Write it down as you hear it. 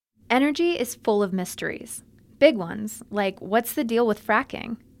Energy is full of mysteries. Big ones, like what's the deal with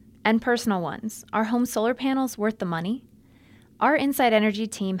fracking? And personal ones, are home solar panels worth the money? Our Inside Energy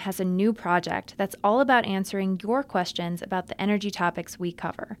team has a new project that's all about answering your questions about the energy topics we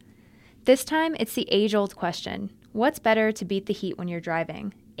cover. This time, it's the age-old question, what's better to beat the heat when you're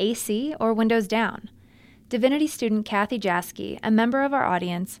driving, AC or windows down? Divinity student Kathy Jaski, a member of our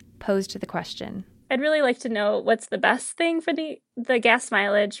audience, posed the question. I'd really like to know what's the best thing for the gas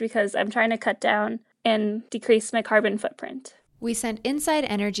mileage because I'm trying to cut down and decrease my carbon footprint. We sent Inside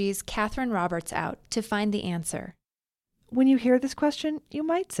Energy's Catherine Roberts out to find the answer. When you hear this question, you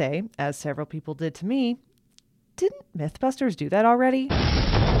might say, as several people did to me, didn't Mythbusters do that already?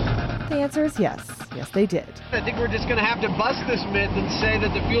 The answer is yes. Yes, they did. I think we're just going to have to bust this myth and say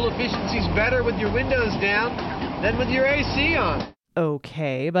that the fuel efficiency is better with your windows down than with your AC on.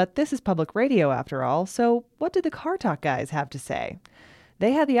 Okay, but this is public radio after all, so what did the Car Talk guys have to say?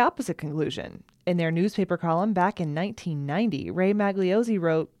 They had the opposite conclusion. In their newspaper column back in 1990, Ray Magliozzi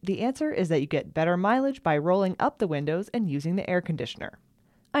wrote, "The answer is that you get better mileage by rolling up the windows and using the air conditioner."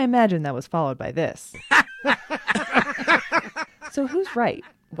 I imagine that was followed by this. So who's right?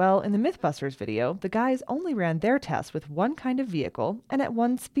 Well, in the Mythbusters video, the guys only ran their tests with one kind of vehicle and at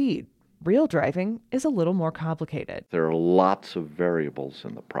one speed. Real driving is a little more complicated. There are lots of variables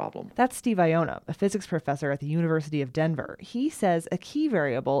in the problem. That's Steve Iona, a physics professor at the University of Denver. He says a key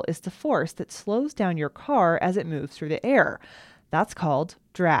variable is the force that slows down your car as it moves through the air. That's called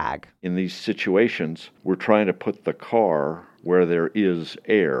drag. In these situations, we're trying to put the car where there is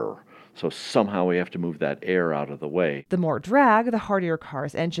air. So somehow we have to move that air out of the way. The more drag, the harder your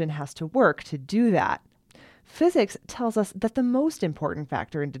car's engine has to work to do that. Physics tells us that the most important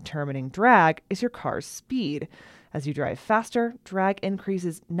factor in determining drag is your car's speed. As you drive faster, drag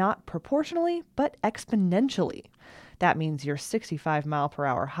increases not proportionally, but exponentially. That means your 65 mile per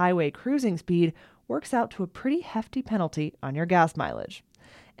hour highway cruising speed works out to a pretty hefty penalty on your gas mileage.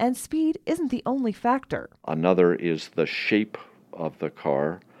 And speed isn't the only factor. Another is the shape of the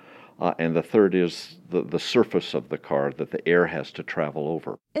car. And the third is the surface of the car that the air has to travel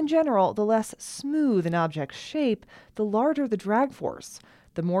over. In general, the less smooth an object's shape, the larger the drag force.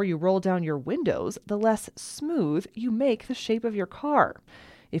 The more you roll down your windows, the less smooth you make the shape of your car.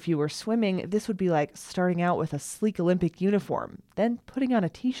 If you were swimming, this would be like starting out with a sleek Olympic uniform, then putting on a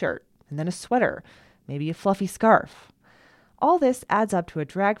t-shirt, and then a sweater, maybe a fluffy scarf. All this adds up to a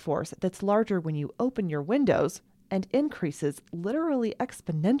drag force that's larger when you open your windows and increases literally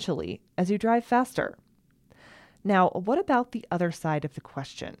exponentially as you drive faster. Now, what about the other side of the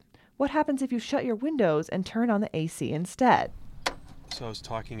question? What happens if you shut your windows and turn on the AC instead? So I was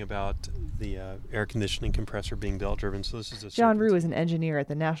talking about the air conditioning compressor being belt-driven. So this is John Rue is an engineer at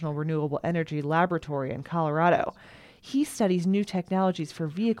the National Renewable Energy Laboratory in Colorado. He studies new technologies for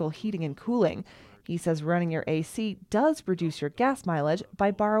vehicle heating and cooling. He says running your AC does reduce your gas mileage by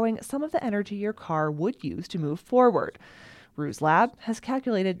borrowing some of the energy your car would use to move forward. Rue's lab has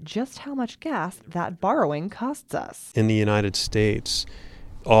calculated just how much gas that borrowing costs us. In the United States,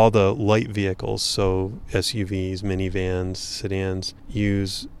 all the light vehicles, so SUVs, minivans, sedans,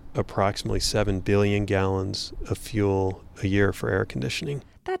 use approximately 7 billion gallons of fuel a year for air conditioning.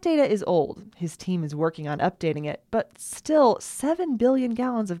 That data is old. His team is working on updating it, but still 7 billion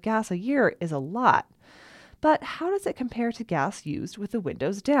gallons of gas a year is a lot. But how does it compare to gas used with the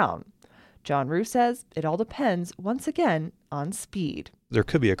windows down? John Rue says it all depends, once again, on speed. There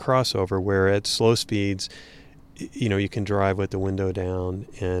could be a crossover where at slow speeds, you can drive with the window down,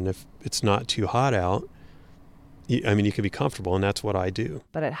 and if it's not too hot out, you can be comfortable, and that's what I do.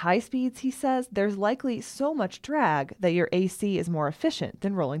 But at high speeds, he says, there's likely so much drag that your AC is more efficient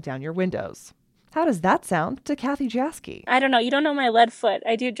than rolling down your windows. How does that sound to Kathy Jaski? I don't know. You don't know my lead foot.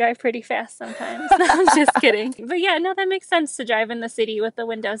 I do drive pretty fast sometimes. I'm just kidding. But yeah, no, that makes sense to drive in the city with the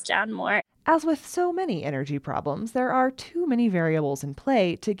windows down more. As with so many energy problems, there are too many variables in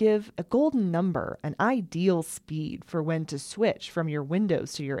play to give a golden number, an ideal speed for when to switch from your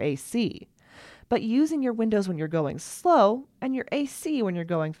windows to your AC. But using your windows when you're going slow and your AC when you're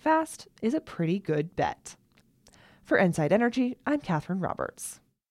going fast is a pretty good bet. For Inside Energy, I'm Catherine Roberts.